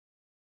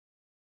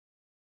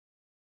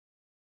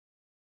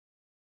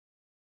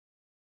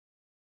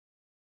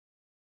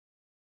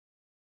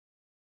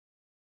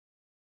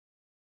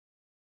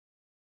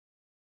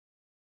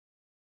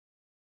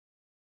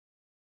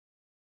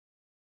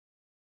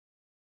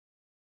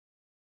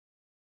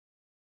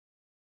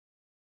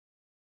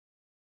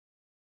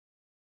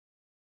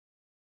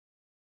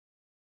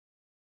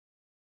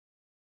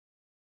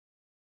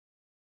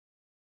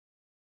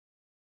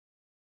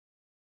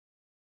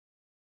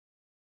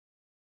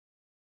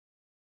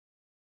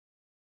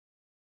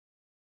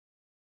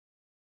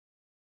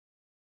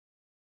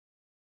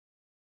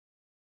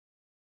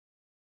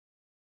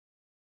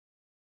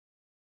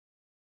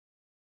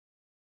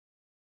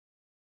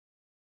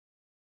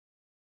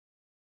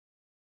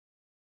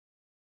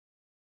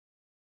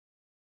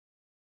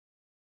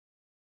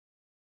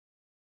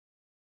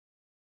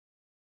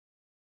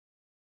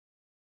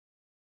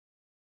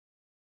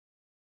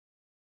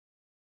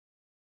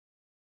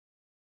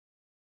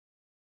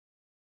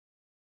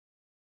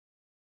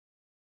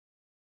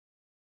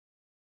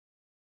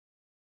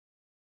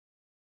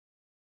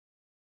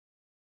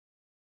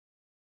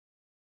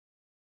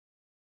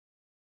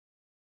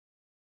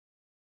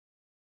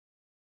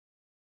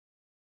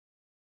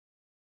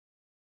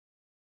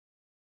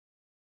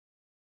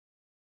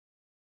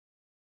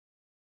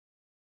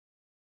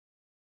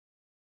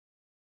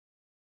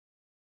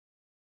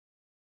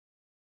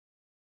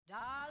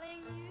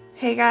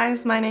Hey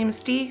guys, my name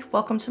is Dee.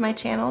 Welcome to my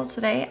channel.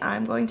 Today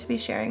I'm going to be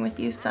sharing with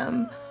you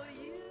some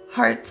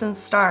hearts and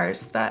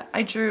stars that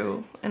I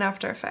drew in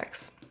After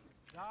Effects.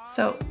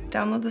 So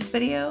download this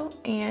video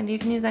and you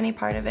can use any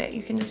part of it.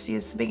 You can just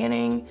use the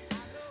beginning,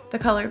 the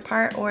colored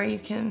part, or you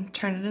can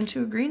turn it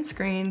into a green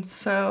screen.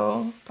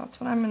 So that's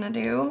what I'm gonna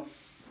do.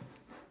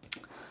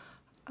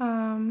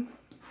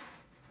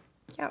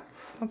 Yep,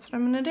 that's what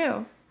I'm gonna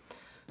do.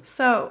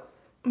 So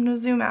I'm gonna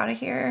zoom out of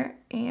here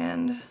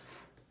and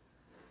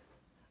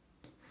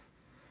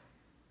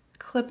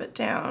clip it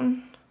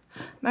down.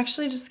 I'm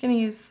actually just gonna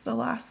use the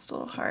last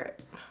little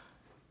heart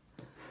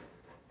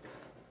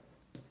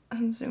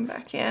and zoom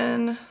back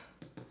in.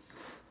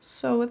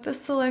 So with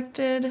this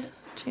selected,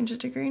 change it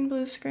to green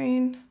blue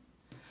screen.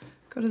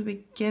 Go to the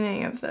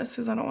beginning of this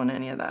because I don't want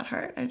any of that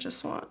heart. I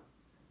just want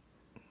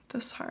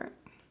this heart.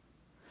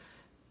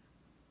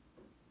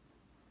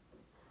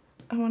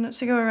 I want it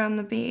to go around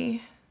the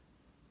bee.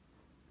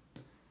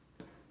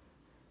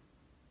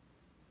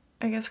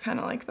 I guess kind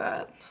of like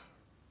that.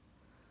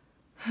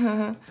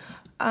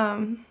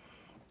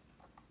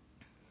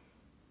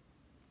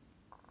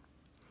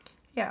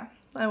 Yeah,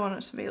 I want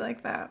it to be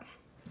like that.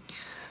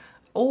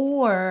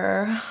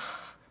 Or,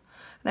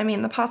 I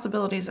mean, the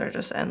possibilities are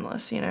just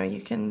endless, you know.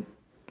 You can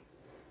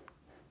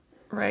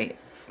write,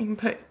 you can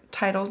put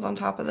titles on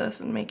top of this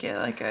and make it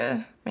like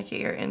make it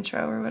your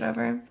intro or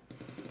whatever.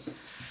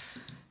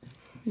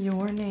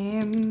 Your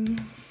name.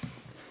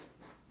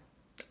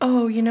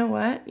 Oh, you know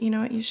what? You know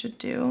what you should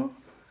do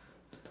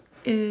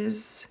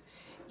is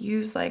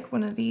use like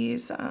one of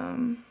these,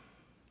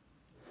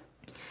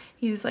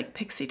 use like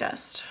pixie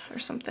dust or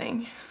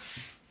something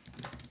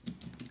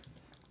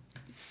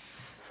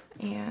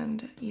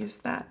and use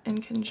that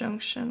in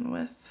conjunction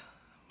with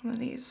one of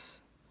these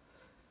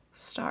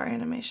star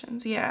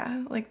animations.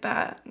 Yeah, like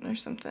that or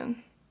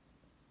something.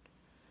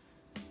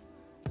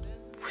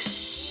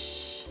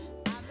 Whoosh.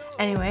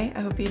 Anyway,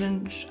 I hope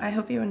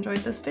you enjoyed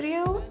this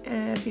video.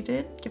 If you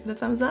did, give it a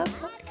thumbs up.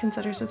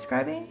 Consider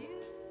subscribing.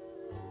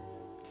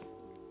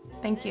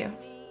 Thank you.